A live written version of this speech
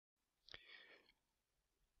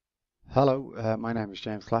Hello, my name is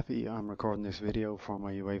James Claffey. I'm recording this video for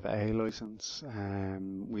my UEFA A license.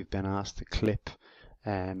 We've been asked to clip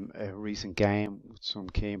a recent game with some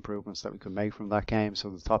key improvements that we could make from that game. So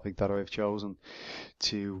the topic that I've chosen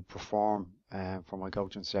to perform for my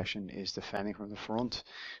coaching session is defending from the front.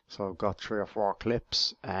 So I've got 3 or 4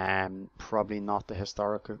 clips, probably not the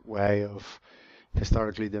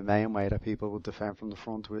historically the main way that people would defend from the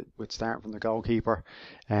front with starting from the goalkeeper.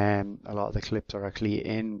 A lot of the clips are actually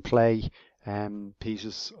in play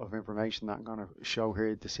pieces of information that I'm going to show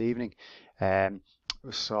here this evening.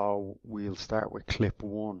 So we'll start with clip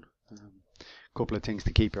 1. Couple of things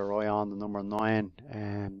to keep your eye on. The number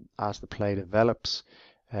 9, as the play develops,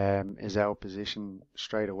 is out of position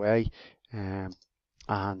straight away, and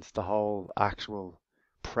the whole actual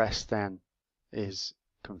press then is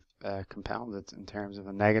compounded in terms of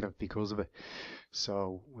a negative because of it.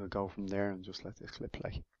 So we'll go from there and just let this clip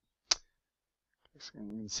play. You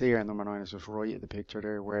can see here number 9 is just right at the picture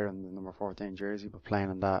there, wearing the number 14 jersey but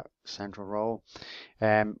playing in that central role.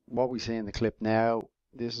 What we see in the clip now,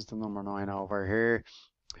 this is the number 9 over here,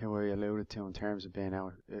 who I alluded to in terms of being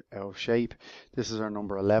out of shape. This is our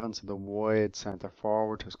number 11, so the wide centre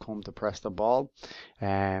forward has come to press the ball.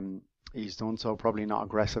 He's done so probably not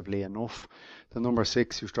aggressively enough. The number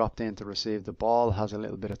 6, who's dropped in to receive the ball, has a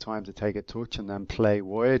little bit of time to take a touch and then play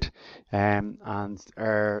wide. And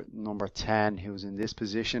our number 10, who's in this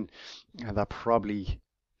position, that probably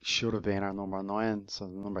should have been our number 9. So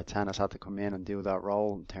the number 10 has had to come in and do that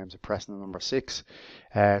role in terms of pressing the number 6.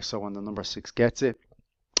 So when the number 6 gets it,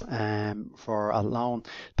 for a loan,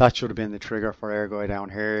 that should have been the trigger for our guy down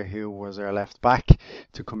here, who was our left back,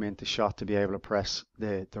 to come into shot to be able to press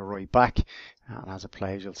the right back. And as it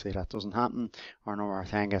plays, you'll see that doesn't happen. Our number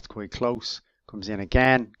 10 gets quite close, comes in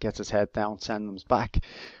again, gets his head down, sends them back.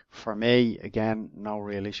 For me, again, no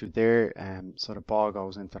real issue there. So the ball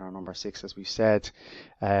goes into our number 6, as we said.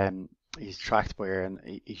 He's tracked by our, and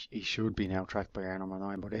he should be now tracked by our number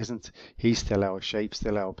 9, but isn't. He's still out of shape,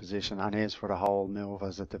 still out of position, and is for the whole move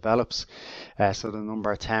as it develops. So the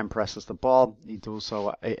number 10 presses the ball. He does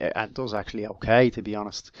so, and does actually okay, to be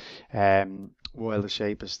honest, while the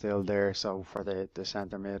shape is still there. So for the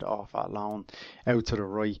centre mid off at loan, out to the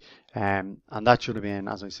right. And that should have been,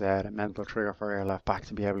 as I said, a mental trigger for our left back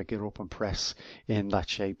to be able to get up and press in that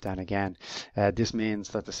shape then again. This means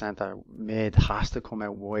that the centre mid has to come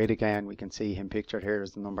out wide again. We can see him pictured here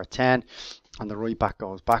as the number 10, and the right back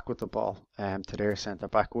goes back with the ball to their centre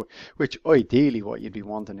back, which ideally what you'd be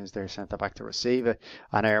wanting is their centre back to receive it,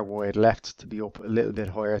 and our wide left to be up a little bit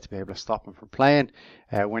higher to be able to stop him from playing.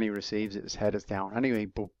 When he receives it, his head is down anyway,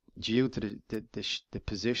 but due to the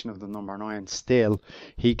position of the number 9, still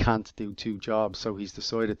he can't do 2 jobs, so he's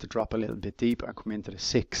decided to drop a little bit deeper and come into the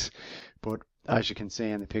 6. But as you can see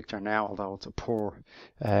in the picture now, although it's a poor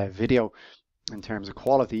video in terms of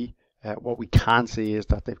quality, what we can see is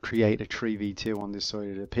that they've created 3v2 on this side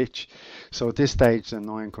of the pitch. So at this stage, the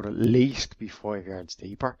 9 could at least be 5 yards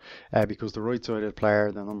deeper, because the right sided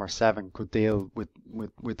player, the number 7, could deal with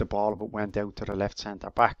the ball if it went out to the left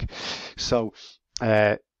centre back. So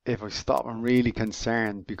if I stop, I'm really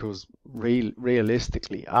concerned, because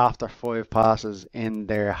realistically, after 5 passes in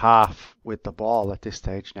their half with the ball at this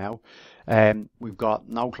stage now, we've got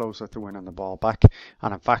no closer to winning the ball back.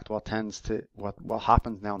 And in fact, what happens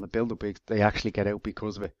now in the build-up is they actually get out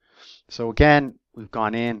because of it. So again, we've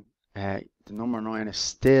gone in. The number 9 is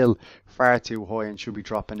still far too high and should be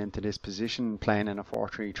dropping into this position, playing in a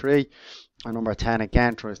 4-3-3. And number 10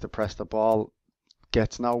 again tries to press the ball,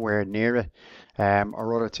 gets nowhere near it.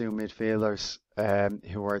 Our other 2 midfielders,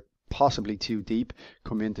 who are possibly too deep,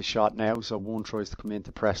 come into shot now. So one tries to come in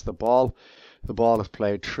to press the ball. The ball is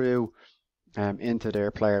played through into their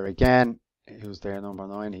player again, who's their number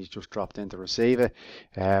 9. He's just dropped in to receive it.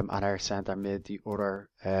 And our centre mid, the other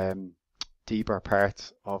deeper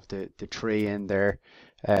part of the 3 in there,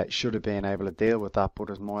 should have been able to deal with that, but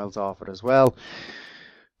is miles off it as well.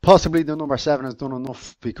 Possibly the number 7 has done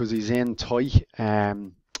enough because he's in tight.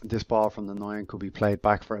 This ball from the 9 could be played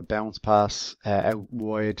back for a bounce pass out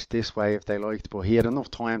wide this way if they liked, but he had enough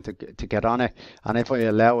time to get on it, and if I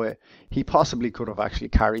allow it, he possibly could have actually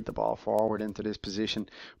carried the ball forward into this position.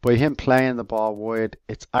 By him playing the ball wide,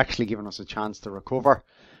 it's actually given us a chance to recover.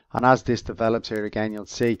 And as this develops here again, you'll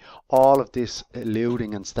see all of this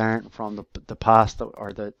eluding and starting from the pass,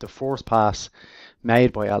 or the first pass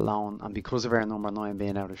made by Alone, and because of our number 9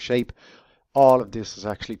 being out of shape, all of this is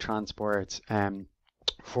actually transpired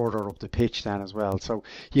further up the pitch then as well. So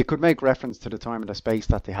you could make reference to the time and the space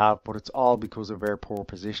that they have, but it's all because of their poor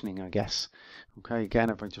positioning, I guess. Okay,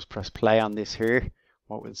 again, if I just press play on this here,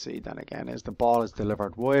 what we'll see then again is the ball is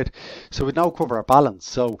delivered wide. So we now cover a balance.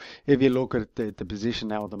 So if you look at the position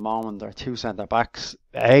now at the moment, there are two centre backs.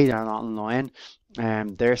 They're not in line.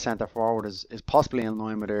 Their centre forward is possibly in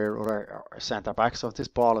line with their other centre back. So if this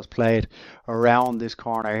ball is played around this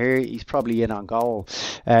corner here, he's probably in on goal.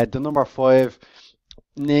 The number 5,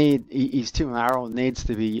 he's too narrow, needs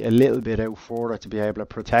to be a little bit out further to be able to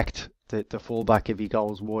protect the fullback if he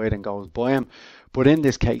goes wide and goes by him. But in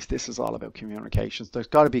this case, this is all about communications. There's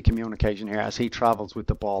got to be communication here as he travels with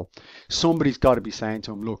the ball. Somebody's got to be saying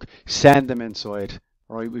to him, look, send them inside.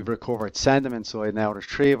 Right, we've recovered. Send them inside now. There's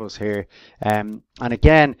 3 of us here. And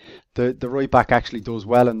again, the right back actually does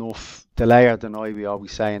well enough. Delay or deny, we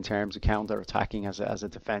always say in terms of counter-attacking as a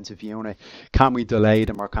defensive unit. Can we delay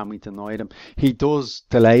them or can we deny them? He does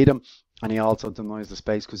delay them. And he also denies the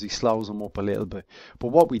space because he slows them up a little bit. But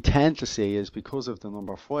what we tend to see is because of the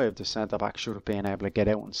number 5, the centre-back should have been able to get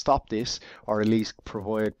out and stop this, or at least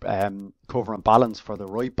provide cover and balance for the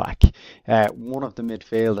right-back. One of the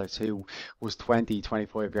midfielders who was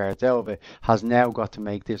 20-25 yards out of it has now got to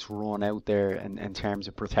make this run out there in terms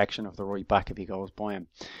of protection of the right-back if he goes by him.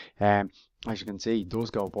 As you can see, he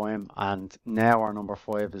does go by him, and now our number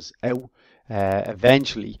 5 is out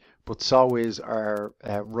eventually. But so is our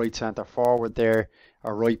right centre forward there,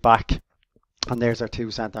 our right back, and there's our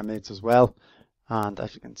 2 centre mids as well. And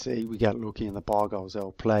as you can see, we get lucky and the ball goes out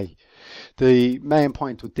of play. The main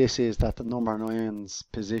point with this is that the number 9's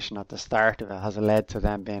position at the start of it has led to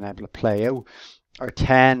them being able to play out. Our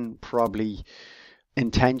 10 probably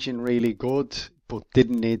intention really good, but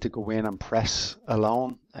didn't need to go in and press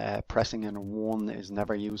alone. Pressing in a 1 is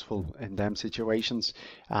never useful in them situations,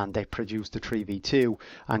 and they produced a 3v2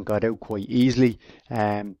 and got out quite easily.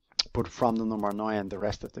 But from the number 9, the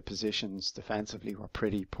rest of the positions defensively were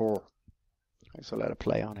pretty poor. Okay, so let it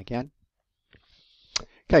play on again.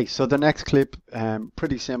 Okay, so the next clip,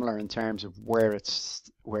 pretty similar in terms of where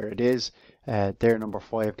it is. Their number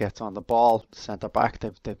 5 gets on the ball, centre back.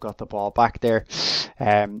 They've got the ball back there.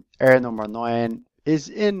 Our number 9 is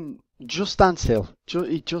in just stand still.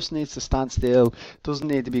 He just needs to stand still. Doesn't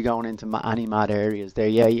need to be going into any mad areas there.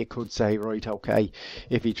 Yeah, you could say, right, okay,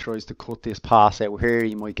 if he tries to cut this pass out here,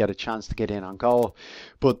 he might get a chance to get in on goal.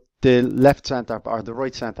 But the left centre or the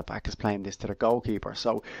right centre back is playing this to the goalkeeper.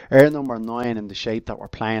 So our number 9 in the shape that we're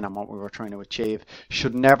playing and what we were trying to achieve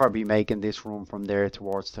should never be making this run from there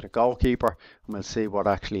towards to the goalkeeper. And we'll see what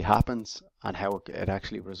actually happens and how it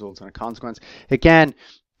actually results in a consequence. Again,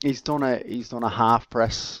 he's done a half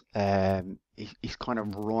press. He's kind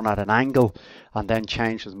of run at an angle and then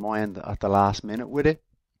changed his mind at the last minute with it.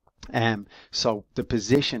 So the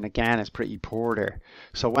position again is pretty poor there.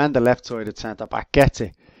 So when the left-sided centre back gets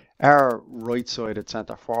it, our right-sided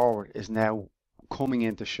centre forward is now coming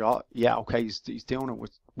into shot. Yeah, okay, he's doing it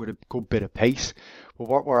with a good bit of pace. But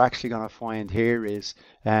what we're actually going to find here is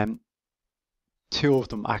 2 of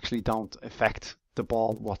them actually don't affect the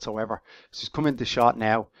ball whatsoever. So he's come into shot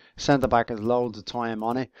now. Centre back has loads of time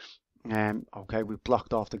on it. Okay, we've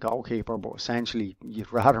blocked off the goalkeeper, but essentially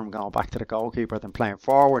you'd rather him going back to the goalkeeper than playing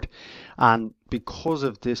forward. And because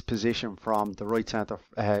of this position from the right centre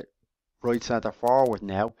forward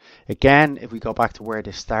now, again, if we go back to where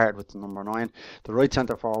they started with the number 9, the right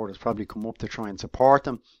centre forward has probably come up to try and support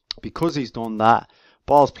them. Because he's done that,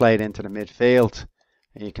 ball's played into the midfield.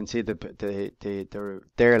 And you can see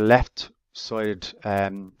their left-sided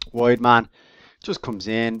wide man just comes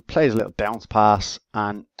in, plays a little bounce pass,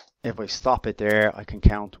 and if I stop it there, I can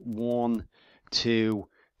count 1, 2,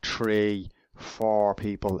 3, 4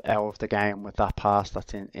 people out of the game with that pass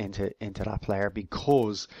that's into that player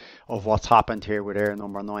because of what's happened here with their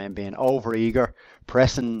number 9 being over eager,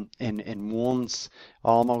 pressing in ones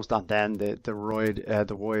almost, and then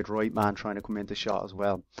the wide right man trying to come into shot as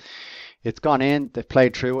well. It's gone in, they've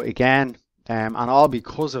played through it again, and all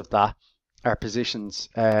because of that, our positions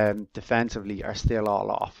defensively are still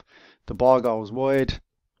all off. The ball goes wide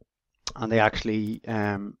and they actually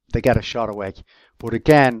they get a shot away. But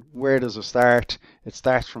again, where does it start? It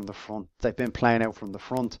starts from the front. They've been playing out from the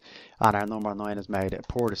front, and our number 9 has made a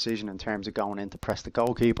poor decision in terms of going in to press the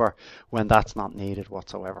goalkeeper when that's not needed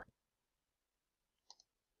whatsoever.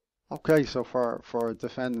 Okay, so for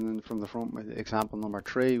defending from the front with example number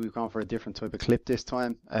 3, we've gone for a different type of clip this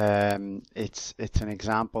time. It's an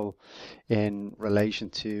example in relation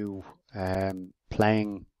to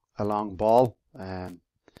playing a long ball.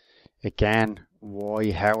 Again,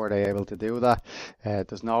 how are they able to do that?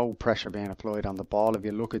 There's no pressure being applied on the ball. If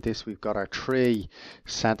you look at this, we've got our 3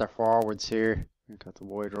 centre forwards here. We've got the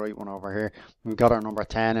wide right one over here. We've got our number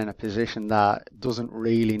 10 in a position that doesn't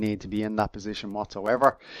really need to be in that position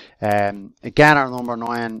whatsoever. Again, our number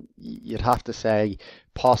 9, you'd have to say,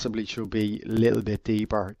 possibly should be a little bit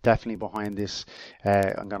deeper, definitely behind this.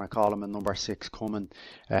 I'm going to call him a number 6 coming,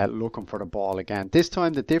 looking for the ball again. This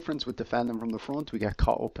time the difference with defending from the front, we get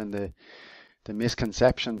caught up in the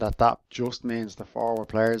misconception that just means the forward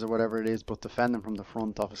players or whatever it is, but defending from the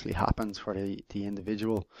front obviously happens for the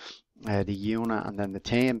individual, the unit, and then the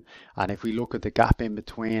team. And if we look at the gap in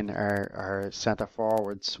between our centre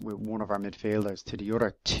forwards with one of our midfielders to the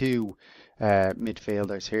other 2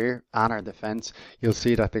 midfielders here and our defence, you'll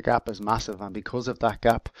see that the gap is massive, and because of that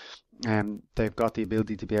gap, they've got the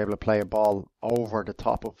ability to be able to play a ball over the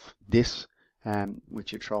top of this,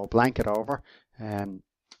 which you throw a blanket over, and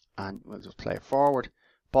we'll just play it forward.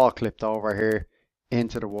 Ball clipped over here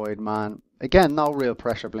into the wide man. Again, no real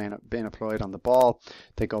pressure being applied on the ball.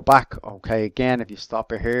 They go back. Okay, again, if you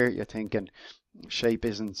stop it here, you're thinking shape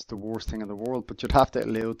isn't the worst thing in the world, but you'd have to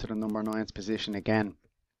allude to the number 9's position again.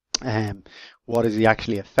 What is he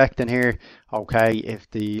actually affecting here? Okay, if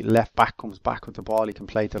the left back comes back with the ball, he can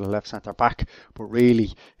play to the left centre back, but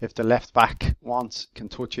really if the left back can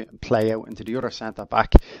touch it and play out into the other centre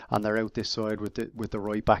back, and they're out this side with the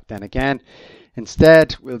right back, then again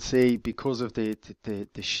instead we'll see, because of the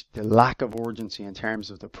lack of urgency in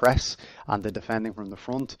terms of the press and the defending from the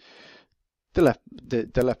front, the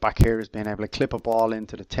left back here is being able to clip a ball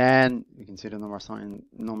into the 10. You can see the number 9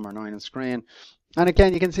 on screen. And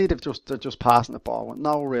again, you can see they're just passing the ball with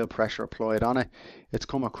no real pressure applied on it. It's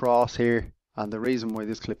come across here, and the reason why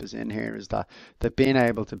this clip is in here is that they've been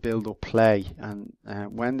able to build up play. And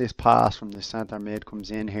when this pass from the centre mid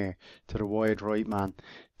comes in here to the wide right man,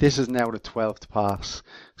 this is now the 12th pass.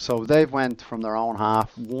 So they've went from their own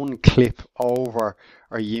half, one clip over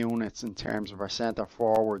our units in terms of our centre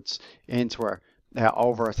forwards into our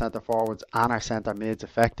over our centre forwards and our centre mids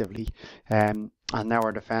effectively, and now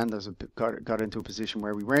our defenders have got into a position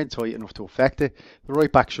where we weren't tight enough to affect it. The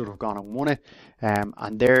right back should have gone and won it,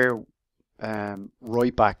 and their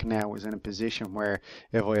right back now is in a position where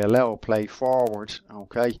if I allow play forward,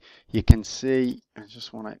 okay, you can see, I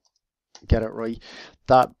just want to get it right,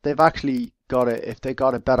 that they've actually got it. If they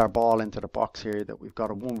got a better ball into the box here, that we've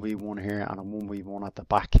got a 1v1 here and a 1v1 at the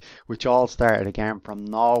back, which all started again from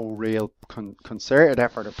no real concerted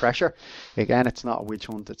effort of pressure. Again, it's not a witch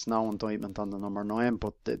hunt, it's no indictment on the number 9,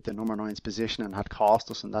 but the number 9's positioning had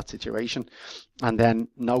cost us in that situation. And then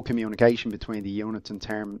no communication between the units in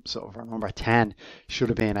terms of our number 10 should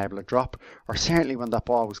have been able to drop, or certainly when that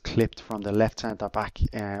ball was clipped from the left centre back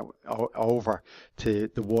over to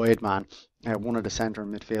the wide man, one of the centre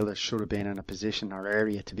midfielders should have been in a position or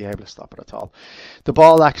area to be able to stop it at all. The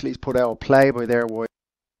ball actually is put out of play by their wide.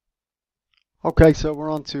 Okay, so we're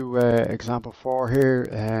on to example 4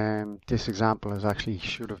 here. This example is actually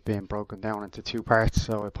should have been broken down into 2 parts,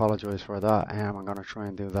 so I apologise for that. I'm going to try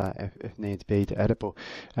and do that if needs be to edit, but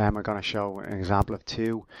I'm going to show an example of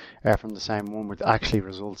 2 from the same one, which actually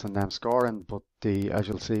results in them scoring. But as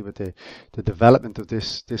you'll see with the development of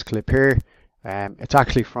this clip here, it's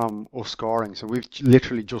actually from us scoring. So we've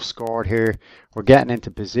literally just scored here. We're getting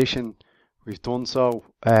into position. We've done so,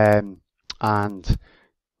 and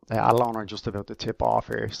Alone are just about to tip off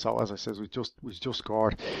here. So as I said, we just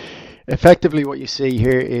scored. Effectively, what you see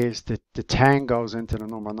here is that the 10 goes into the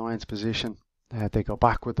number 9's position. They go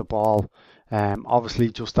back with the ball. Obviously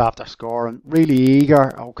just after scoring, really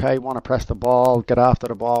eager, okay, want to press the ball, get after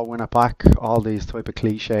the ball, win it back, all these type of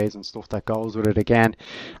cliches and stuff that goes with it again.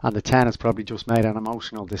 And the 10 has probably just made an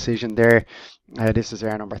emotional decision there. This is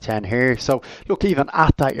our number 10 here. So look, even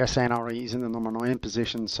at that, you're saying, all right, he's in the number 9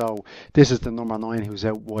 position, so this is the number 9 who's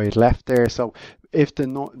out wide left there. So if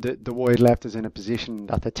the wide left is in a position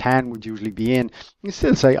that the 10 would usually be in, you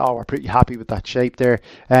still say, oh, we're pretty happy with that shape there.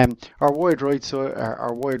 Our wide right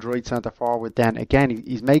centre forward, then again,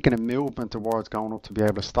 he's making a movement towards going up to be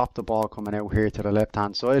able to stop the ball coming out here to the left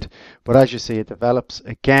hand side. But as you see, it develops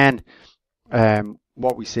again.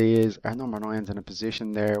 What we see is our number 9's in a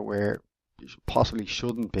position there where possibly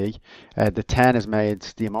shouldn't be. The 10 has made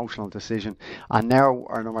the emotional decision, and now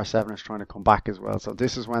our number 7 is trying to come back as well. So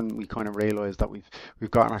this is when we kind of realise that we've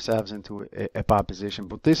gotten ourselves into a bad position.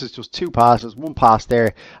 But this is just 2 passes, 1 pass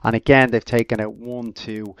there, and again they've taken out 1,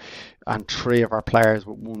 2 and 3 of our players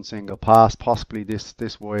with 1 single pass, possibly this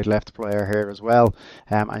wide left player here as well.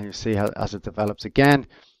 And you see how as it develops again,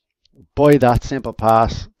 by that simple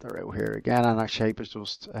pass, they're out here again, and our shape is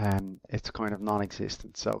just it's kind of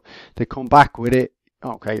non-existent. So they come back with it.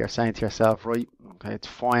 Okay, you're saying to yourself, right, okay, it's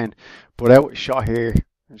fine, but out shot here,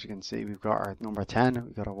 As you can see, we've got our number 10,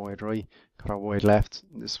 we've got our wide right, got our wide left.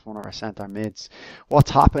 This is one of our centre mids.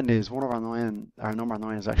 What's happened is one of our number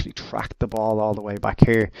 9 has actually tracked the ball all the way back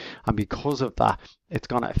here, and because of that, it's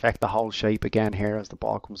going to affect the whole shape again here as the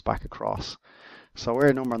ball comes back across. So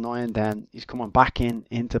we're number 9 then, he's coming back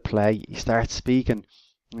into play. He starts speaking.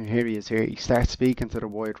 And here he is here. He starts speaking to the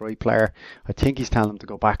wide right player. I think he's telling him to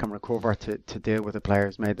go back and recover to deal with the player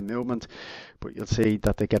who's made the movement. But you'll see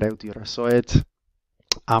that they get out the other side.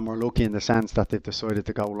 And we're lucky in the sense that they've decided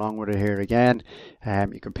to go along with it here again.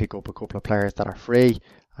 You can pick up a couple of players that are free.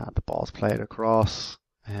 The ball's played across.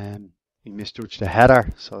 We misjudged the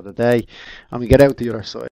header, so did they. And we get out the other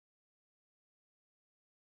side.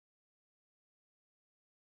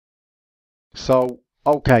 So,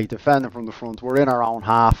 okay, defending from the front. We're in our own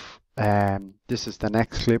half. This is the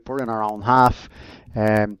next clip. We're in our own half.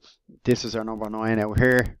 This is our number 9 out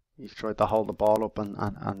here. He's tried to hold the ball up and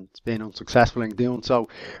it's been unsuccessful in doing so.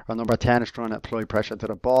 Our number 10 is trying to apply pressure to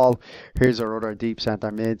the ball. Here's our other deep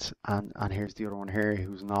centre mids, and here's the other one here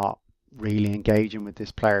who's not really engaging with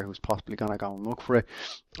this player who's possibly going to go and look for it.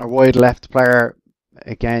 Our wide left player,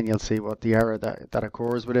 again, you'll see what the error that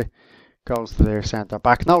occurs with it. Goes to their centre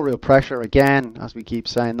back. No real pressure again, as we keep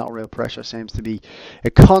saying. No real pressure seems to be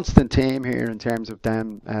a constant theme here in terms of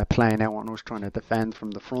them playing out on us trying to defend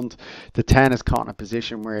from the front. The 10 is caught in a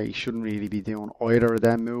position where he shouldn't really be doing either of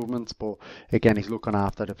them movements, but again he's looking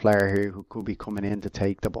after the player here who could be coming in to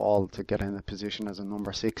take the ball to get in a position as a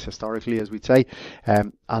number 6 historically, as we'd say,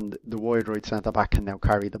 and the wide right centre back can now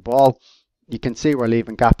carry the ball. You can see we're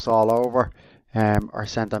leaving gaps all over. Our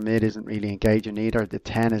centre mid isn't really engaging either. The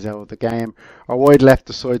 10 is out of the game. Our wide left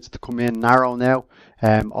decides to come in narrow now.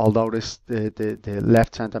 Although the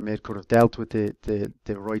left centre mid could have dealt with the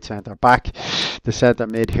right centre back. The centre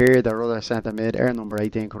mid here, their other centre mid, our number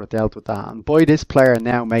 18, could have dealt with that. And by this player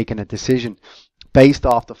now making a decision based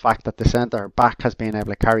off the fact that the centre back has been able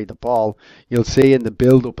to carry the ball, you'll see in the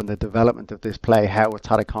build-up and the development of this play how it's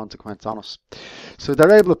had a consequence on us. So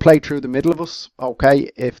they're able to play through the middle of us.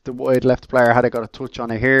 Okay, if the wide left player had got a touch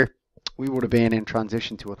on it here, we would have been in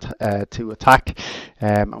transition to attack,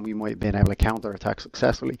 and we might have been able to counter-attack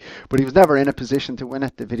successfully. But he was never in a position to win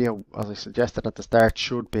it. The video, as I suggested at the start,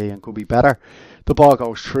 should be and could be better. The ball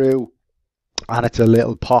goes through, and it's a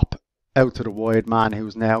little pop out to the wide man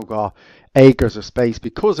who's now got acres of space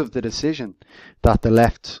because of the decision that the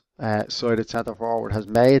left sided centre forward has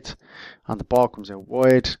made, and the ball comes out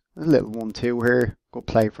wide. A little 1-2 here, good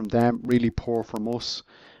play from them, really poor from us,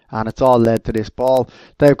 and it's all led to this ball.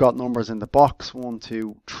 They've got numbers in the box, 1,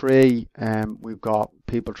 2, 3. We've got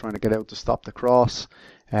people trying to get out to stop the cross,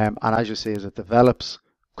 and as you see as it develops,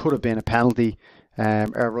 could have been a penalty.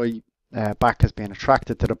 Our right back has been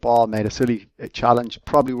attracted to the ball, made a silly challenge,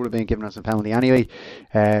 probably would have been given us a penalty anyway.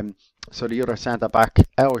 So the other centre back,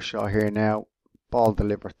 our shot here now, ball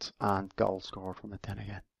delivered and goal scored from it then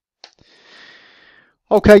again.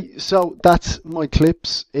 Okay, so that's my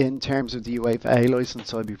clips in terms of the UEFA A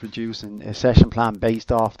licence. I'll be producing a session plan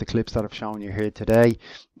based off the clips that I've shown you here today,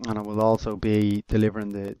 and I will also be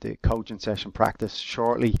delivering the coaching session practice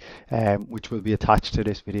shortly, which will be attached to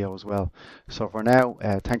this video as well. So for now,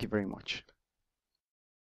 thank you very much.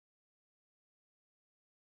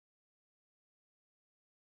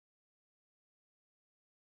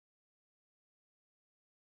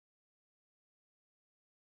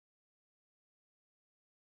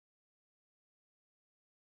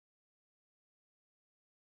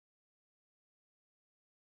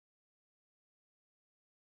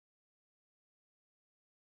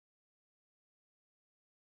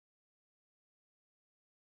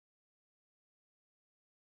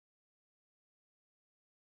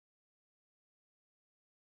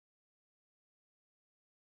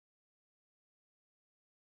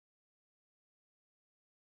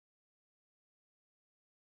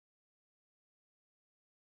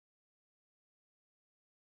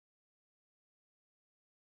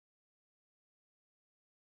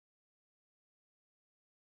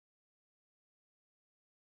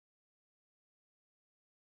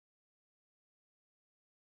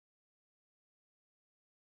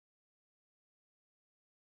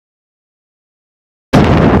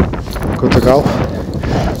 Good to go.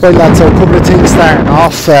 Right lads, so a couple of things starting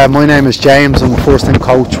off. My name is James. I'm a first team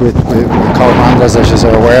coach with Cole Manders, as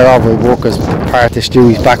you're aware of. I work as part of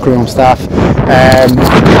Stewie's backroom staff.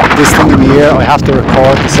 This time of the year I have to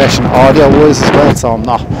record the session audio wise as well, so I'm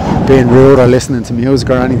not being rude or listening to music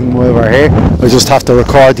or anything while we're here. I just have to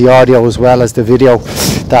record the audio as well as the video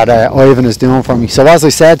that Ivan is doing for me. So as I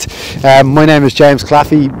said, my name is James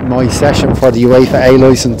Claffey. My session for the UEFA A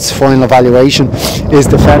licence final evaluation is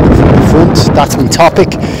defending from the front. That's my topic.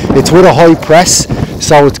 It's with a high press.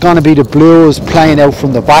 So it's going to be the Blues playing out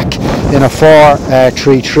from the back in a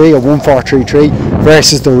 4-3-3, a 1-4-3-3,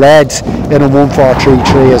 versus the Reds in a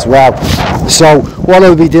 1-4-3-3 as well. So what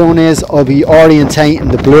I'll be doing is I'll be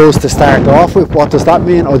orientating the Blues to start off with. What does that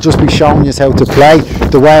mean? I'll just be showing you how to play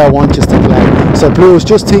the way I want you to play. So Blues,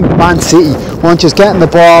 just think Man City, want you getting the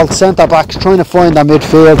ball, centre backs trying to find their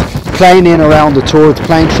midfield, playing in around the thirds,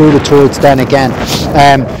 playing through the thirds then again.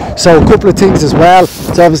 So a couple of things as well.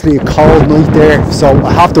 It's obviously a cold night there, so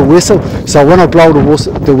I have to whistle. So when I blow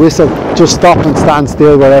the whistle, just stop and stand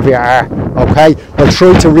still wherever you are. Okay, I'll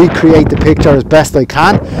try to recreate the picture as best I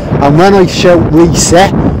can, and when I shout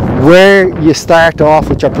reset, where you start off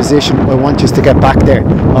with your position, I want you to get back there.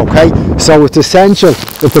 Okay, so it's essential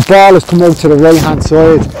if the ball has come out to the right hand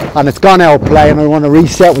side and it's gone out of play and I want to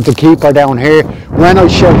reset with the keeper down here, when I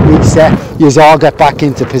shout reset, you all get back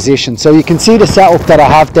into position. So you can see the setup that I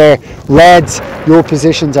have there. Reds, your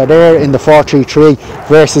positions are there in the 4-3-3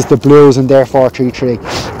 versus the Blues in their 4-3-3.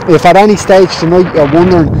 If at any stage tonight you're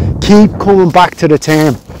wondering, keep coming back to the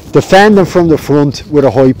term. Defending from the front with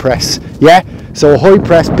a high press. Yeah? So a high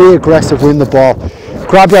press, be aggressive, win the ball.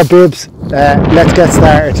 Grab your bibs, let's get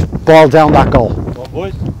started. Ball down that goal.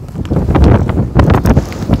 Boys.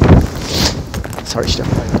 Sorry, Steph.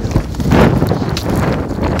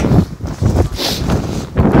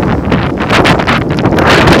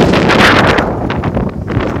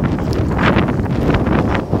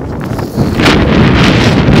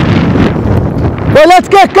 Well, let's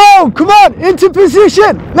get going. Come on, into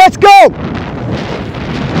position. Let's go.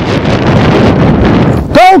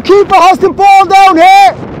 Goalkeeper has the ball down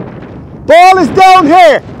here. Ball is down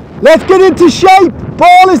here. Let's get into shape.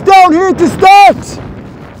 Ball is down here to start.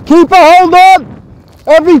 Keeper, hold on.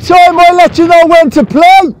 Every time I let you know when to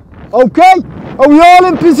play. Okay? Are we all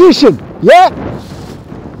in position? Yeah?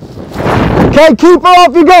 Okay, keeper,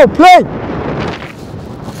 off you go. Play.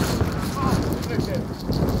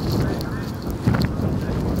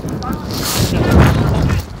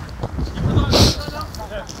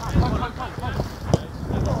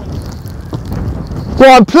 Go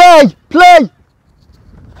on, play! Play!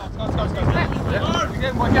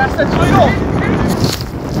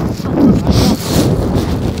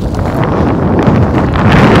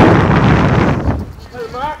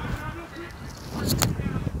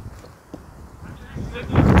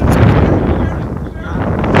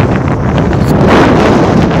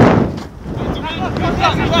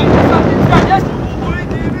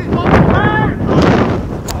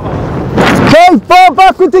 Okay, ball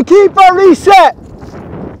back with the keeper, reset!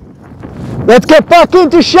 Let's get back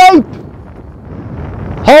into shape.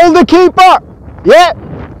 Hold the keeper. Yeah.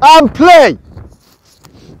 And play.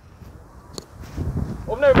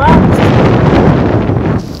 Up now, man.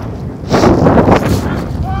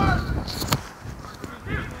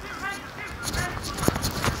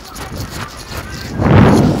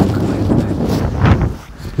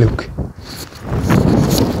 Luke.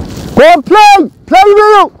 Go on, play. Play,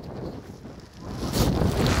 Rio.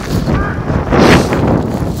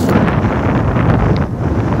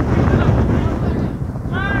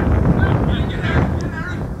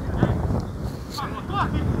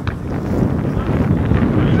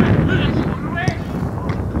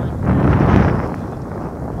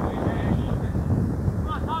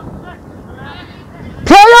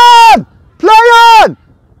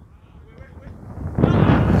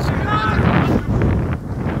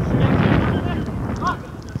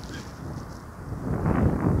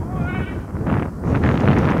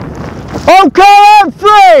 Okay, and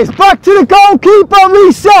freeze! Back to the goalkeeper,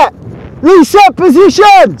 reset! Reset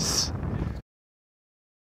positions!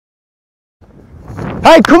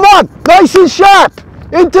 Hey, come on! Nice and sharp!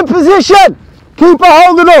 Into position! Keeper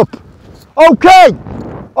holding up! Okay!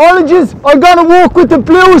 Oranges, I'm gonna walk with the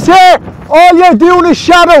Blues here. All you're doing is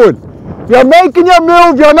shadowing. You're making your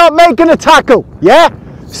move, you're not making a tackle, yeah?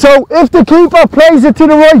 So if the keeper plays it to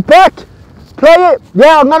the right back, play it.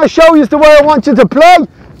 Yeah, I'm gonna show you the way I want you to play.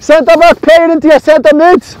 Centre back, play it into your centre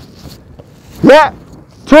mids. Yeah,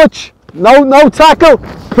 touch, no tackle.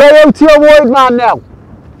 Play out to your wide man now.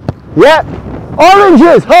 Yeah,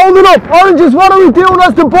 oranges, hold it up. Oranges, what are we doing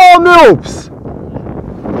as the ball moves?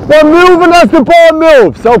 We're moving as the ball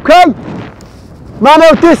moves, okay? Man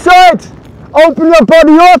out this side, open your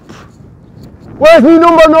body up. Where's me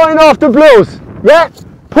number 9 off the Blues? Yeah,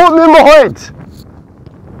 put him in behind.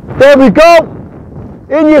 There we go.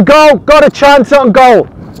 In you go, got a chance on goal.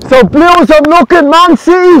 So Blues, I'm looking, Man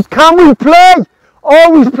City, can we play?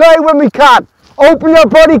 Always play when we can. Open your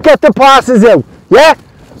body, get the passes out. Yeah?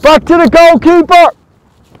 Back to the goalkeeper.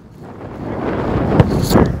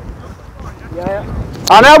 Yeah.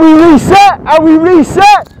 And are we reset? Are we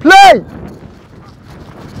reset? Play.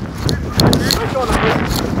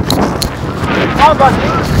 On, Bucky.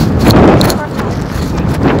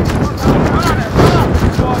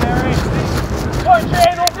 Go,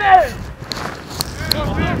 Shane, over there. Come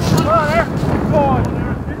on, there. Go on.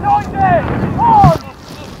 You're doing it. On.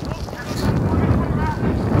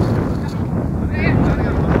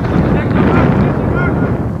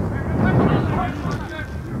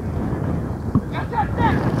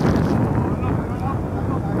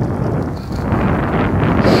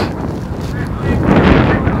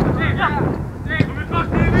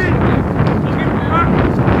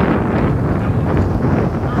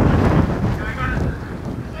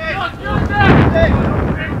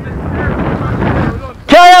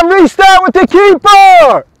 Restart with the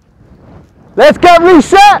keeper! Let's get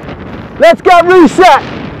reset! Let's get reset!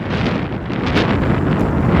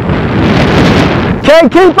 Okay,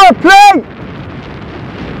 keeper, play!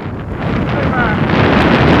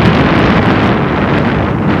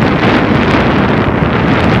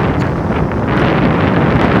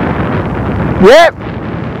 Yep!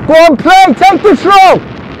 Go on, play! Take the throw!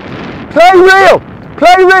 Play real!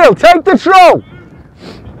 Play real! Take the throw!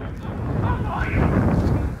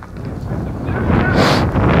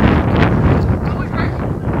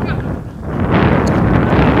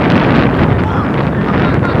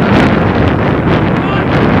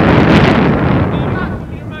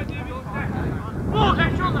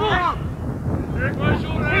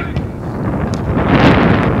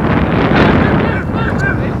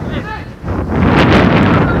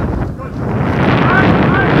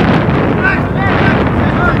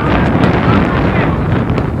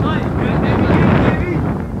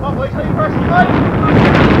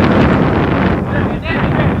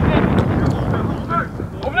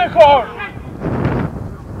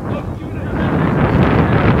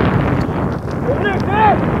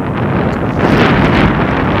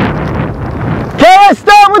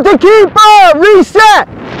 Start with the keeper! Reset!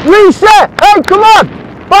 Reset! Hey, come on!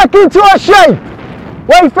 Back into our shape!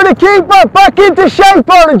 Wait for the keeper! Back into shape,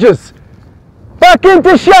 Oranges! Back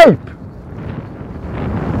into shape!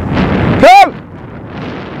 Okay!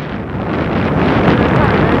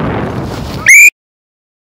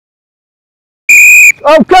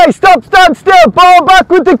 Okay, stop, stand still! Ball back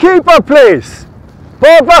with the keeper, please!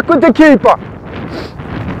 Ball back with the keeper!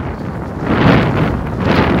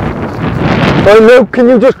 Right, Luke, can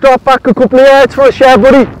you just drop back a couple of yards for us, yeah,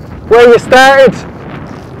 buddy? Where you started.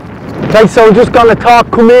 Okay, so I'm just going to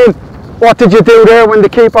talk, come in. What did you do there when the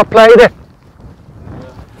keeper played it?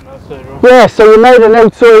 Yeah, so you made an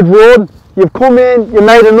outside run. You've come in, you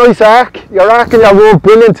made a nice arc. Your arc and your run,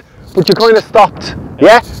 brilliant, but you kind of stopped.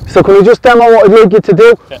 Yeah? So can you just demo what I'd like you to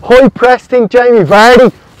do? Yeah. High press thing, Jamie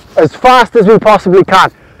Vardy, as fast as we possibly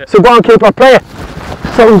can. Yeah. So go on, keeper, play it.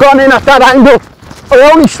 So I'm going in at that angle.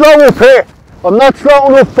 I only slow up here. I'm not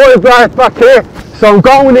slowing up 5 yards back here, so I'm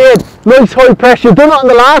going in, nice high press. You've done it on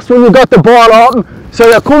the last one, you got the ball open, so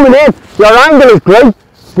you're coming in, your angle is great,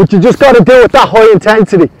 but you just got to do it that high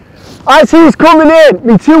intensity. As he's coming in,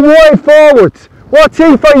 me 2 wide forwards, what's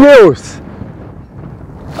he for use?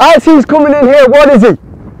 As he's coming in here, what is he?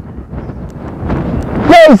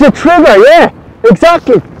 Yeah, he's a trigger, yeah,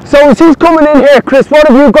 exactly. So as he's coming in here, Chris, what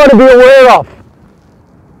have you got to be aware of?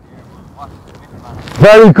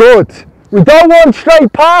 Very good. We don't want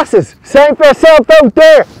straight passes. Same for yourself out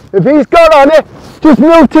there. If he's got on it, just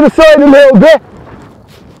move to the side a little bit.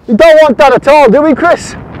 We don't want that at all, do we,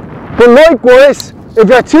 Chris? But likewise, if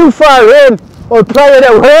you're too far in, I'll play it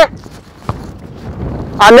out here.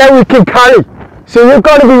 And then we can carry. So you've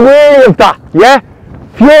got to be wary of that, yeah?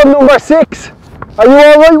 Fjord number 6, are you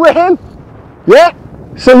alright with him? Yeah?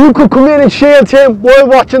 So you could come in and shield him while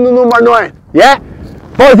watching the number 9, yeah?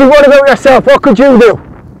 Bozzy, what about yourself? What could you do?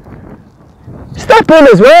 Step in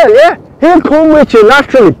as well, yeah? He'll come with you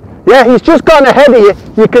naturally. Yeah, he's just gone ahead of you.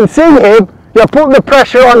 You can see him. You're putting the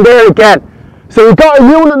pressure on there again. So we've got a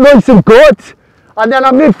unit nice and good. And then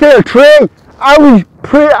our midfield 3. Are we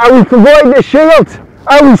providing a shield?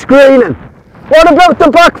 Are we screening? What about the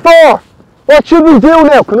back 4? What should we do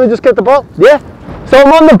now? Can I just get the ball? Yeah? So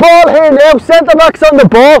I'm on the ball here now. Centre back's on the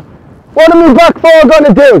ball. What are my back 4 going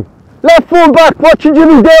to do? Left full back, what should you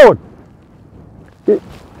be doing?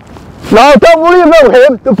 No, don't worry about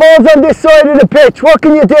him. The ball's on this side of the pitch. What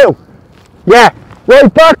can you do? Yeah.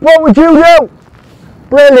 Right back, what would you do?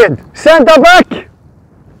 Brilliant. Centre back.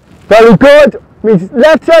 Very good.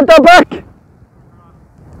 Left centre back.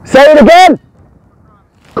 Say it again.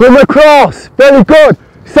 Come across. Very good.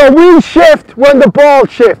 So we shift when the ball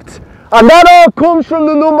shifts. And that all comes from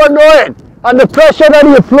the number 9 and the pressure that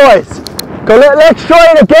he applies. So let's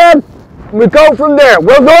try it again. And we go from there.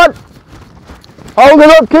 Well done. Hold it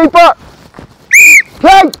up, keeper.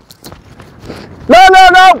 Play.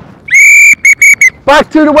 No. Back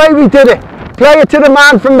to the way we did it. Play it to the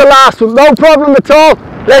man from the last one. No problem at all.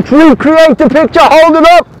 Let's recreate the picture. Hold it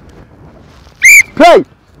up. Play.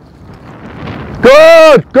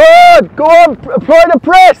 Good, good. Go on, apply the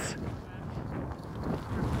press.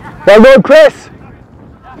 Well done, Chris.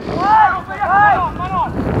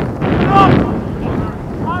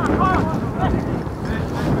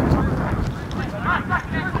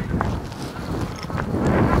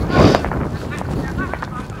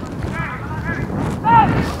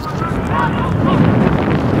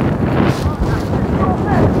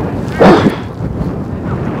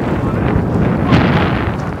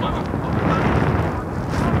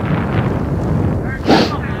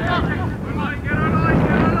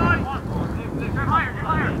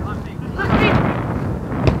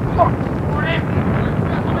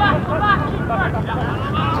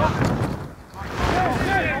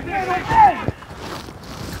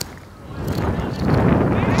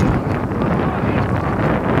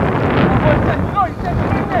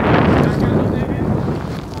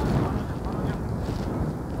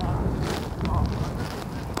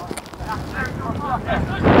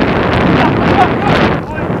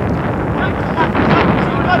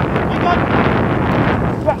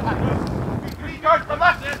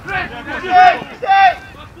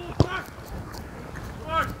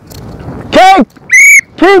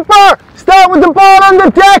 Keeper, start with the ball on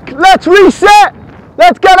the deck. Let's reset.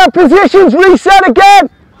 Let's get our positions. Reset again.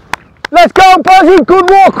 Let's go, Buzzy. Good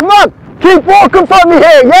walk. Come on. Keep walking for me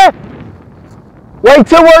here, yeah? Wait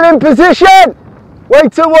till we're in position.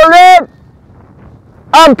 Wait till we're in.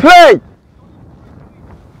 And play.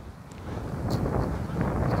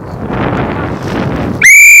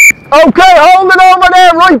 Okay, hold it over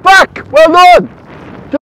there. Right back. Well done.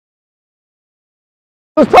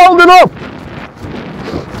 Just hold it up.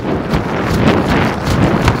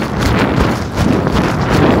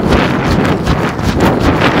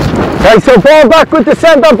 Right, so ball back with the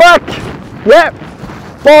centre back. Yeah,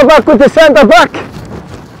 ball back with the centre back.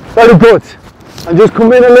 Very good. And just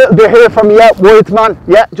come in a little bit here from me out, wide man.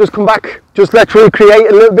 Yeah, just come back. Just let's recreate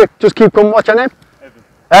a little bit. Just keep coming. What's your name?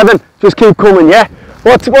 Evan. Just keep coming, yeah?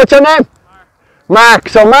 What's your name? Mark.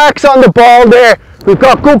 So Mark's on the ball there. We've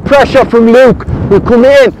got good pressure from Luke. We come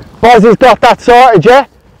in. Bozzy's got that sorted, yeah?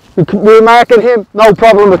 We're marking him. No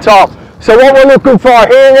problem at all. So what we're looking for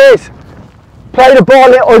here is play the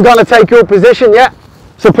ball in. I'm going to take your position, yeah?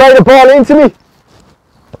 So play the ball into me.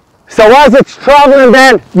 So as it's travelling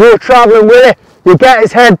then, you're travelling with it. You get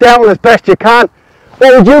his head down as best you can.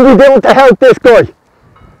 What would you be doing to help this guy?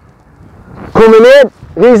 Coming in.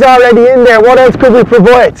 He's already in there. What else could we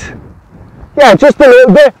provide? Yeah, just a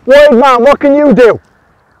little bit. Wide man, what can you do?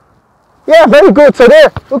 Yeah, very good. So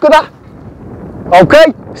there, look at that.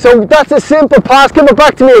 Okay, so that's a simple pass. Give it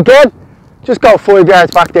back to me again. Just go 5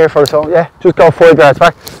 yards back there for us all. Yeah, just go 5 yards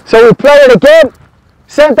back. So we play it again.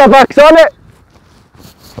 Centre back's on it.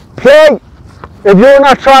 Play. If you're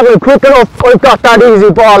not travelling quick enough, I've got that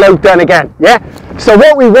easy ball out then again. Yeah. So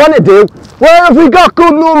what we want to do, where have we got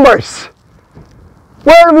good numbers?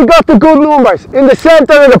 Where have we got the good numbers? In the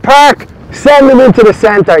centre of the park, send them into the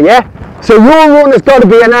centre, yeah? So your run has got to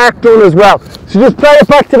be an arc run as well. So just play it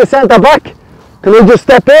back to the centre back. Can we just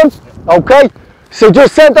step in? Okay. So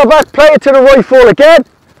just centre back, play it to the right full again.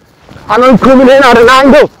 And I'm coming in at an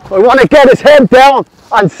angle. I want to get his head down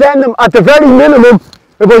and send him at the very minimum.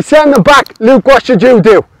 If I send him back, Luke, what should you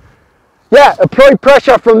do? Yeah, apply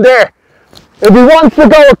pressure from there. If he wants to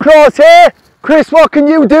go across here, Chris, what can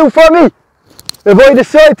you do for me? If I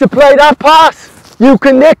decide to play that pass, you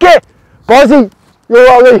can nick it. Bozzy, you're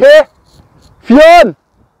all right here. Fionn,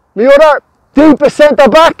 the other deepest centre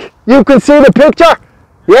back, you can see the picture.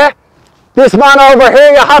 Yeah? This man over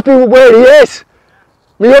here, you're happy with where he is.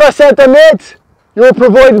 The other centre mid, you're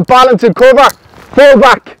providing balance and cover. Full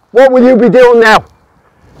back, what will you be doing now?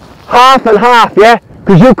 Half and half, yeah?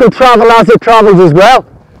 Because you can travel as it travels as well.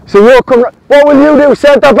 So you'll come, what will you do,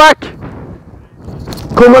 centre back?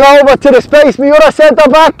 Coming over to the space, me other centre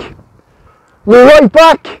back. Me right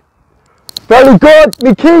back. Very good,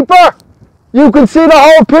 me keeper. You can see the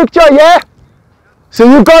whole picture, yeah? So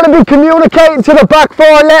you've got to be communicating to the back four,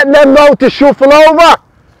 letting them know to shuffle over.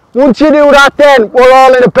 Once you do that then, we're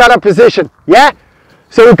all in a better position, yeah?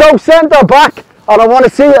 So we go centre back, and I want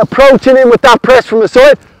to see you approaching in with that press from the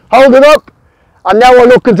side. Hold it up, and now we're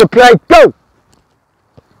looking to play. Go!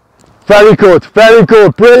 Very good,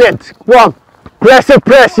 brilliant. Go on, aggressive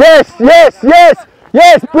press, yes, yes, yes,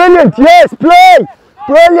 yes, brilliant, yes, play!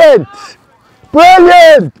 Brilliant,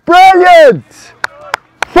 brilliant, brilliant!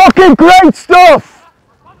 Fucking great stuff!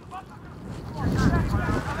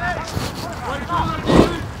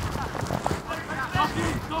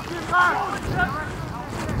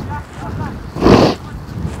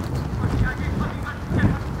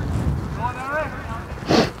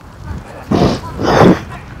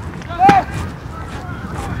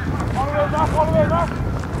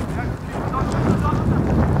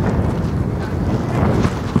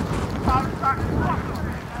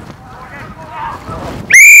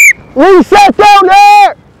 Reset down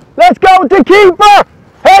there! Let's go with the keeper!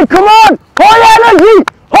 Hey, come on! High energy!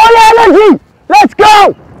 High energy! Let's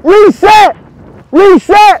go! Reset!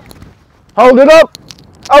 Reset! Hold it up!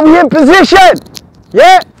 Are we in position?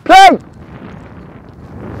 Yeah, play!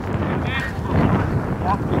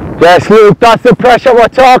 Yes, Luke, that's the pressure we're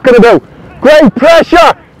talking about. Great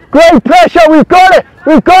pressure! Great pressure! We've got it!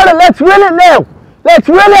 We've got it! Let's win it now! Let's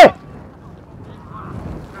win it!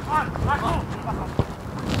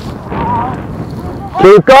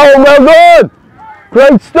 Keep going, well done!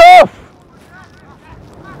 Great stuff!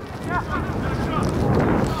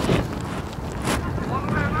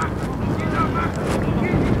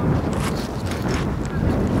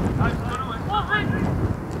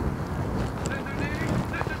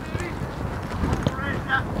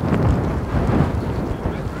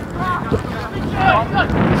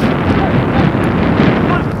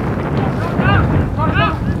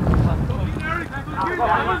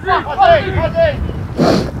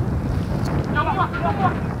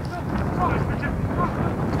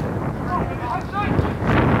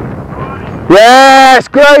 Yes,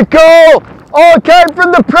 great goal! All came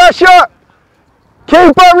from the pressure!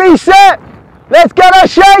 Keeper, reset! Let's get our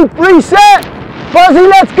shape, reset! Fuzzy,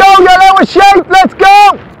 let's go, get our shape, let's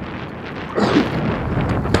go!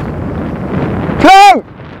 Play!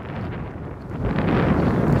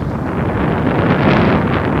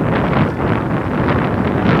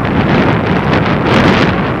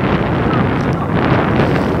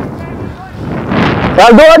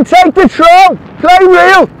 Well done, take the throw, play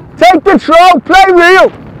real! Take the throw, play real!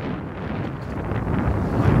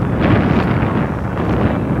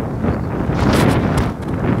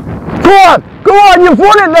 Go on, you've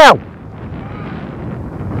won it now!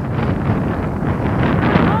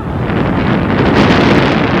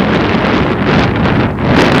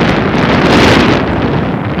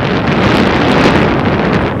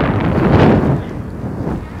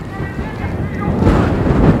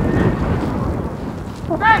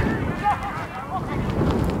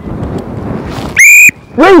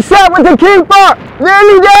 Reset with the keeper!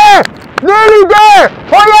 Nearly there! Nearly there!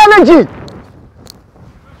 High energy!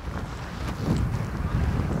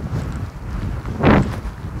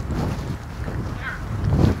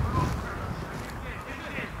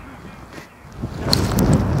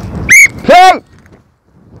 Play!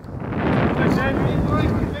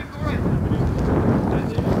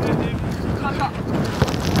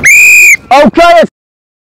 Okay,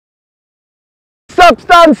 stop,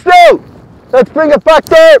 stand still! Let's bring it back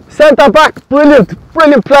there. Centre back, brilliant,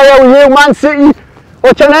 brilliant play out of you, Man City.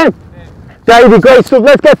 What's your name? Davey, great stuff.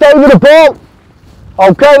 Let's get Davey the ball.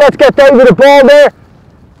 Okay, let's get Davey the ball there.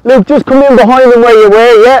 Luke, just come in behind him where you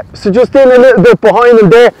were, yeah? So just in a little bit behind him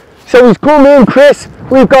there. So he's come in, Chris.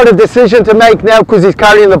 We've got a decision to make now because he's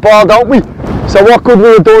carrying the ball, don't we? So what could we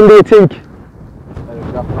have done, do you think?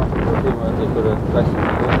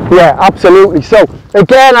 Yeah, absolutely. So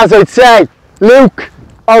again, as I'd say, Luke,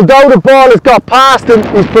 although the ball has got past him,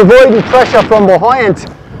 he's providing pressure from behind.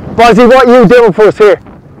 Bozzy, what are you doing for us here?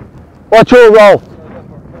 What's your role?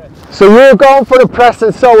 So you're going for the press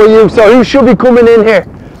and so are you. So who should be coming in here?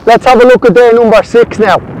 Let's have a look at their number 6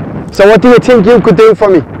 now. So what do you think you could do for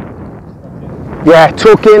me? Yeah,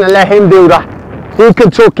 tuck in and let him do that. He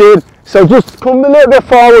can tuck in. So just come a little bit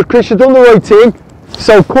forward, Chris, you've done the right thing.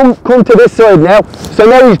 So come to this side now. So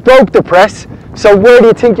now he's broke the press. So where do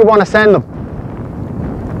you think you want to send him?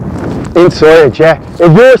 Inside, yeah.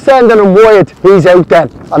 If you're sending him wide, he's out then.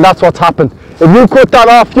 And that's what's happened. If you cut that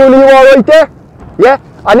off, Fuel, you all right there? Yeah?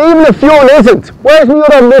 And even if Fuel isn't, where's the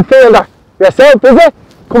other midfielder? Yourself, is it?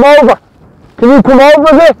 Come over. Can you come over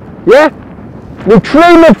a bit? Yeah? With 3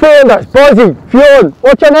 midfielders, Bozzy, Fuel.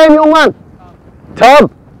 What's your name, young man? Tom.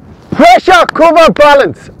 Pressure, cover,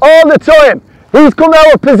 balance, all the time. He's come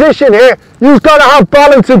out of position here. You've got to have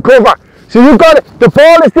balance and cover. So you've got to, the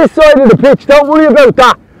ball is this side of the pitch. Don't worry about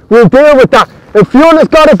that. We'll deal with that. If Fuel has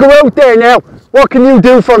got to go out there now, what can you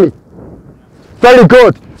do for me? Very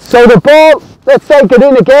good. So the ball, let's take it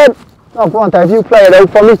in again. Oh, go on, Dave, you play it out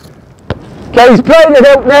for me. Okay, he's playing it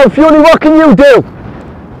out now. Fuel, what can you do?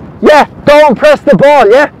 Yeah, go and press the ball,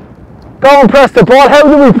 yeah? Go and press the ball. How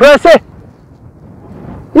do we press it?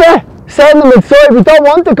 Yeah, send them inside. We don't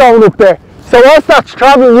want it going up there. So as that's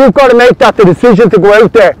travelling, you've got to make that the decision to go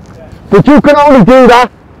out there. But you can only do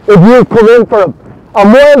that if you come in for him.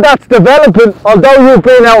 And while that's developing, although you've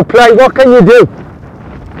been outplayed, what can you do?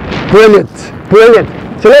 Brilliant, brilliant.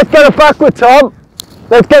 So let's get it back with Tom.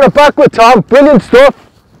 Let's get it back with Tom. Brilliant stuff.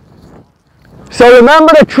 So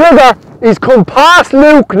remember the trigger is come past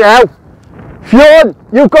Luke now. Fionn,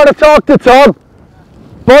 you've got to talk to Tom.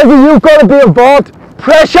 Bozzy, you've got to be involved.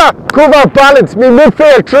 Pressure, cover, balance. Me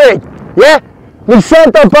midfield three. Yeah? Me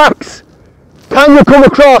centre backs. Can you come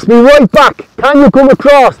across? Me right back. Can you come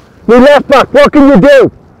across? Me left back. What can you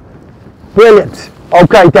do? Brilliant.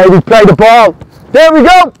 Okay, David, play the ball. There we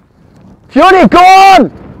go. Fionn, go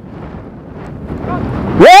on.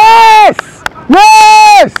 Yes!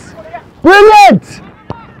 Yes! Brilliant!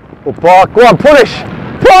 Good ball. Go on, punish!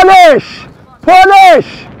 Punish!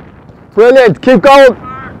 Punish! Brilliant, keep going.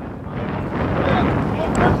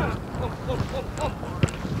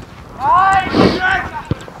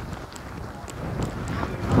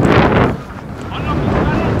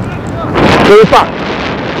 Keeper,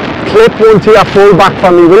 clip one to your full back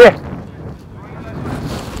for me, will you?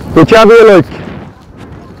 Whichever you like.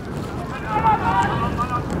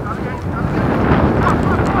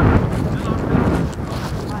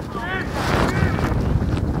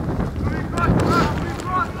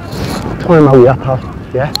 Turn my way up, huh?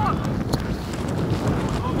 Yeah.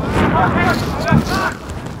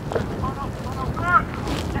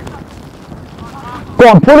 Go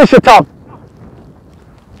on, punish it, Tom.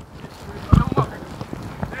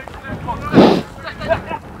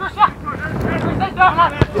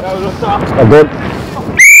 Good.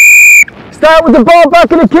 Start with the ball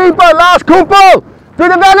back in the keeper, last couple.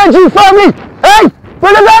 Bit of energy for me. Hey,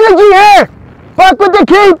 bit of energy here. Back with the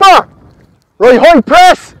keeper. Right, high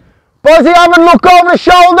press. Bozzy, have a look over the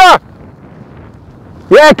shoulder.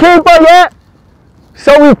 Yeah, keeper, yeah.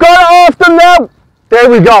 So we've got it off them now. There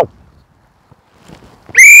we go.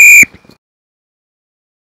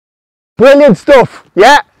 Brilliant stuff,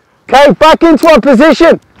 yeah. Okay, back into our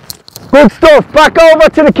position. Good stuff. Back over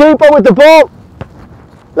to the keeper with the ball.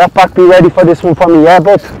 Left back, be ready for this one for me, yeah,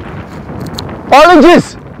 bud.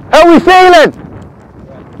 Oranges, how are we feeling?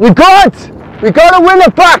 We good. We got to win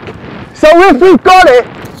it back. So if we've got it,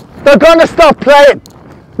 they're going to stop playing.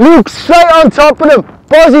 Luke's straight on top of them.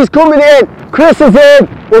 Bozzy's coming in. Chris is in.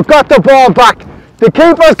 We've got the ball back. The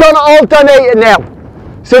keeper's going to alternate it now.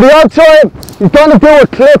 So the odd time, he's going to do a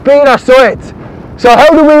clip either side. So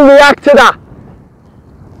how do we react to that?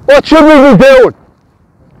 What should we be doing?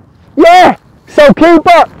 Yeah. So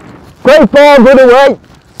keeper, great ball, good away.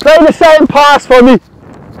 Play the same pass for me.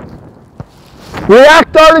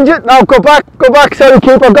 React, orange it. No, go back, sorry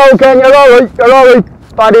keeper, go again, you're alright,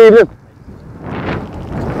 bad evening.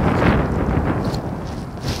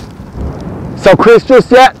 So Chris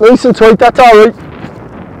just, yeah, nice and tight, that's alright.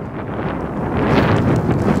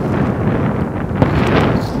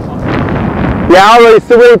 Yeah, alright, it's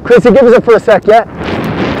the way, Chrissy, give us it for a sec, yeah?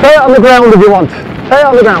 Play it on the ground if you want. Play it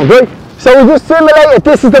on the ground, right? So we just simulated,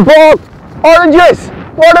 this is the ball. Oranges,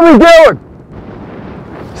 what are we doing?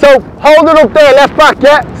 So hold it up there, left back,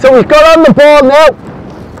 yeah? So we've got on the ball now.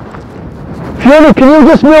 Fionn, can you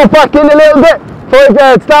just move back in a little bit? 5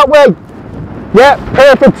 yards that way. Yeah,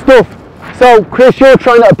 perfect stuff. So Chris, you're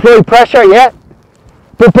trying to apply pressure, yeah?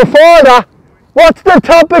 But before that, what's the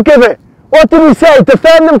topic of it? What did we say?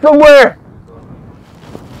 Defend them from where?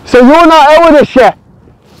 So you're not out of this yet.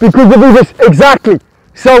 Because of this, exactly.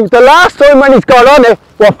 So the last time when he's got on it,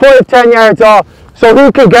 we're 5-10 yards off. So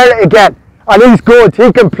he can get it again. And he's good,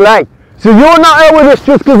 he can play. So you're not out of this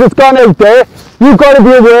just because it's gone out there. You've got to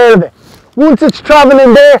be aware of it. Once it's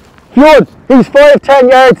travelling there, Fionn, he's 5-10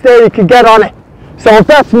 yards there, he can get on it. So if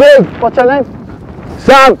that's me, what's your name?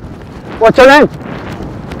 Sam, what's your name?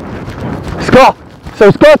 Scott.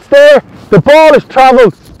 So Scott's there, the ball is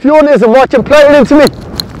travelled, Fionn isn't watching, play it into me.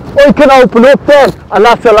 I can open up then, and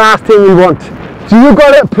that's the last thing we want. So you've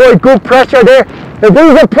got to apply good pressure there. If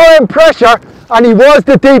he's applying pressure, and he was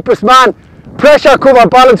the deepest man, pressure, cover,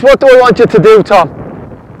 balance, what do I want you to do, Tom?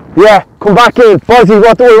 Yeah, come back in. Bozzy,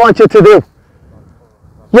 what do I want you to do?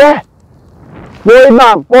 Yeah. Right,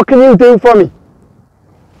 man, what can you do for me?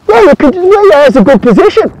 Yeah, you can, yeah, it's a good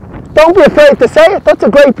position. Don't be afraid to say it, that's a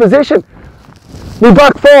great position. Me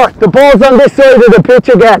back four, the ball's on this side of the pitch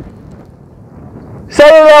again. Say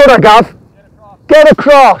it louder, Gav. Get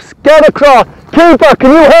across, get across. Keeper,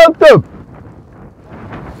 can you help them?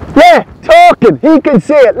 Yeah, talking, he can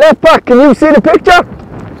see it. Left back, can you see the picture?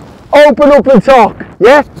 Open up and talk,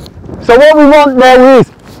 yeah? So what we want now is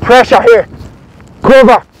pressure here.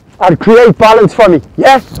 Cover and create balance for me,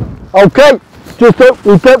 yeah? Okay, just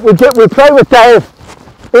we'll play with Dave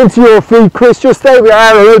into your feet. Chris, just stay where you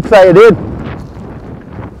are and we'll play it in.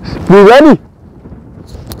 We ready?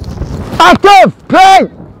 Active! Play!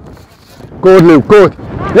 Good, Luke, good.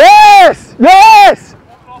 Yes! Yes!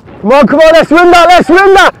 Come on, let's win that, let's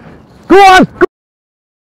win that! Go on!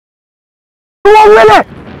 Go on, win it!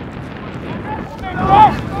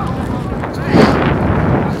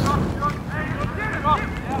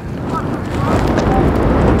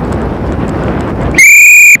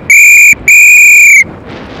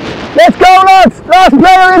 Let's go, lads! Last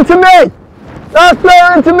player into me! Last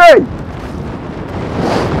player into me!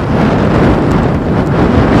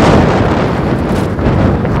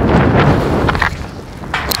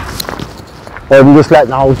 I'm just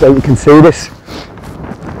letting out so you can see this.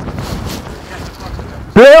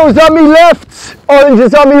 Blues on me left,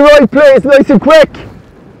 oranges on me right, please, nice and quick.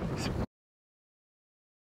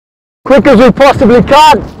 Quick as we possibly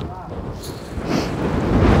can.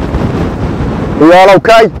 Are you all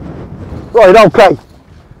okay? Right, okay.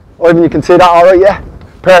 Ivan, you can see that alright, yeah?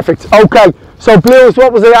 Perfect. Okay, so Blues,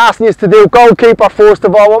 what was I asking you to do? Goalkeeper, first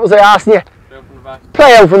of all, what was I asking you?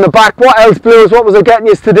 Play out from the back. What else, Blues? What was I getting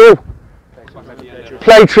you to do?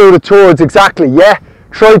 Play through the thirds, exactly, yeah?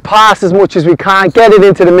 Try pass as much as we can, get it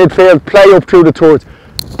into the midfield, play up through the thirds.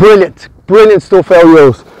 Brilliant, brilliant stuff out of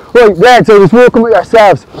yours. Right, lads, I was working with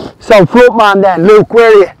yourselves. So, front man then, Luke, where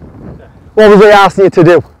are you? What was I asking you to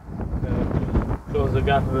do? Close the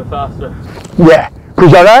gap a bit faster. Yeah,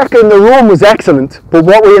 because your arc in the room was excellent, but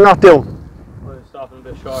what were you not doing? Stopping a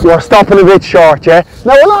bit short. You were stopping a bit short, yeah?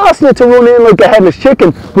 Now, I'm not asking you to run in like a headless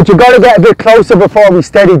chicken, but you've got to get a bit closer before we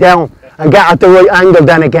steady down and get at the right angle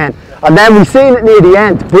then again. And then we seen it near the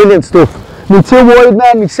end. Brilliant stuff. Me 2 wide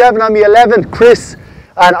men, me 7 and me 11, Chris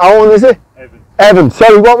and Owen, is it? Evan.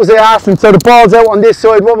 Sorry, what was I asking? So the ball's out on this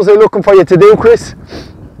side. What was I looking for you to do, Chris?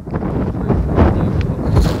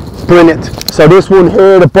 Brilliant. So this one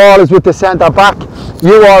here, the ball is with the centre back.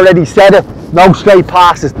 You already said it. No straight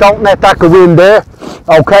passes. Don't let that go in there.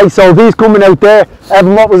 Okay, so if he's coming out there,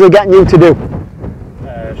 Evan, what was I getting you to do?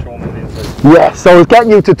 Show him on the inside. Yeah, so it's getting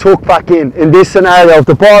you to tuck back in this scenario. If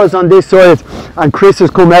the ball is on this side and Chris has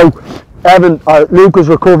come out, Evan or Luke is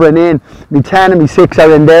recovering in, me 10 and me 6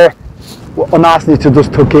 are in there, I'm asking you to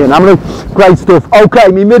just tuck in. Great stuff. Okay,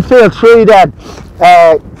 me midfield 3 then.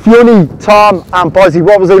 Fiona, Tom and Buzzy,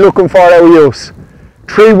 what was I looking for out of you?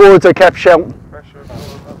 3 words I kept shouting.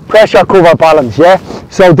 Pressure, cover, balance, yeah?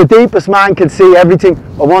 So the deepest man can see everything.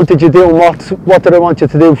 I wanted you doing what did I want you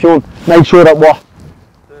to do, Fiona? Make sure that what?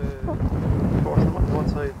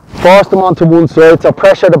 Force them onto one side, so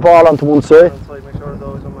pressure the ball onto one side. Make sure it's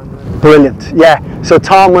always on my Brilliant, yeah. So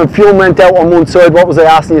Tom, when Fiona went out on one side, what was I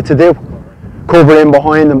asking you to do? Cover in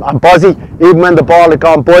behind them. And Buzzy, even when the ball had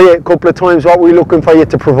gone by it a couple of times, what were we looking for you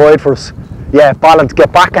to provide for us? Yeah, balance,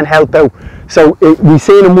 get back and help out. So we've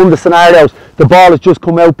seen in one of the scenarios, the ball has just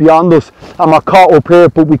come out beyond us and we're caught up here,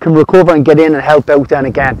 but we can recover and get in and help out then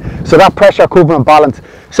again. So that pressure, cover and balance.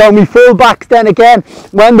 So me full backs then again,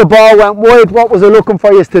 when the ball went wide, what was I looking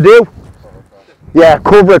for you to do? Yeah,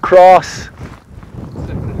 cover across,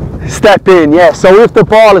 step in, yeah. So if the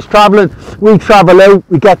ball is travelling, we travel out,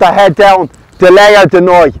 we get the head down, delay or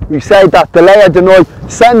deny. We said that, delay or deny,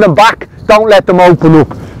 send them back, don't let them open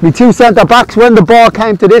up. Me 2 centre backs, when the ball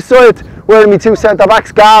came to this side, where me 2 centre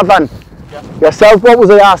backs, Gav and yourself, what was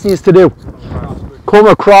I asking you to do? Come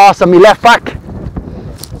across, and me left back,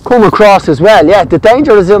 come across as well, yeah. The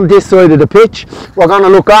danger is on this side of the pitch. We're going to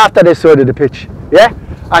look after this side of the pitch, yeah.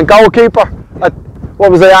 And goalkeeper,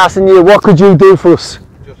 what was I asking you? What could you do for us?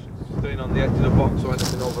 Just staying on the edge of the box, so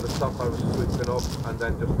anything over the top I was switching up, and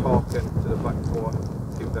then just talking to the back four,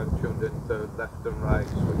 keep them tuned in to left and right,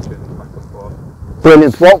 switching back and forth.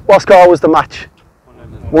 Brilliant. What score was the match?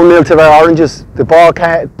 1-0 to the Oranges. The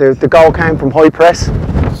goal came from high press.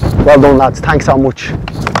 Well done, lads. Thanks so much.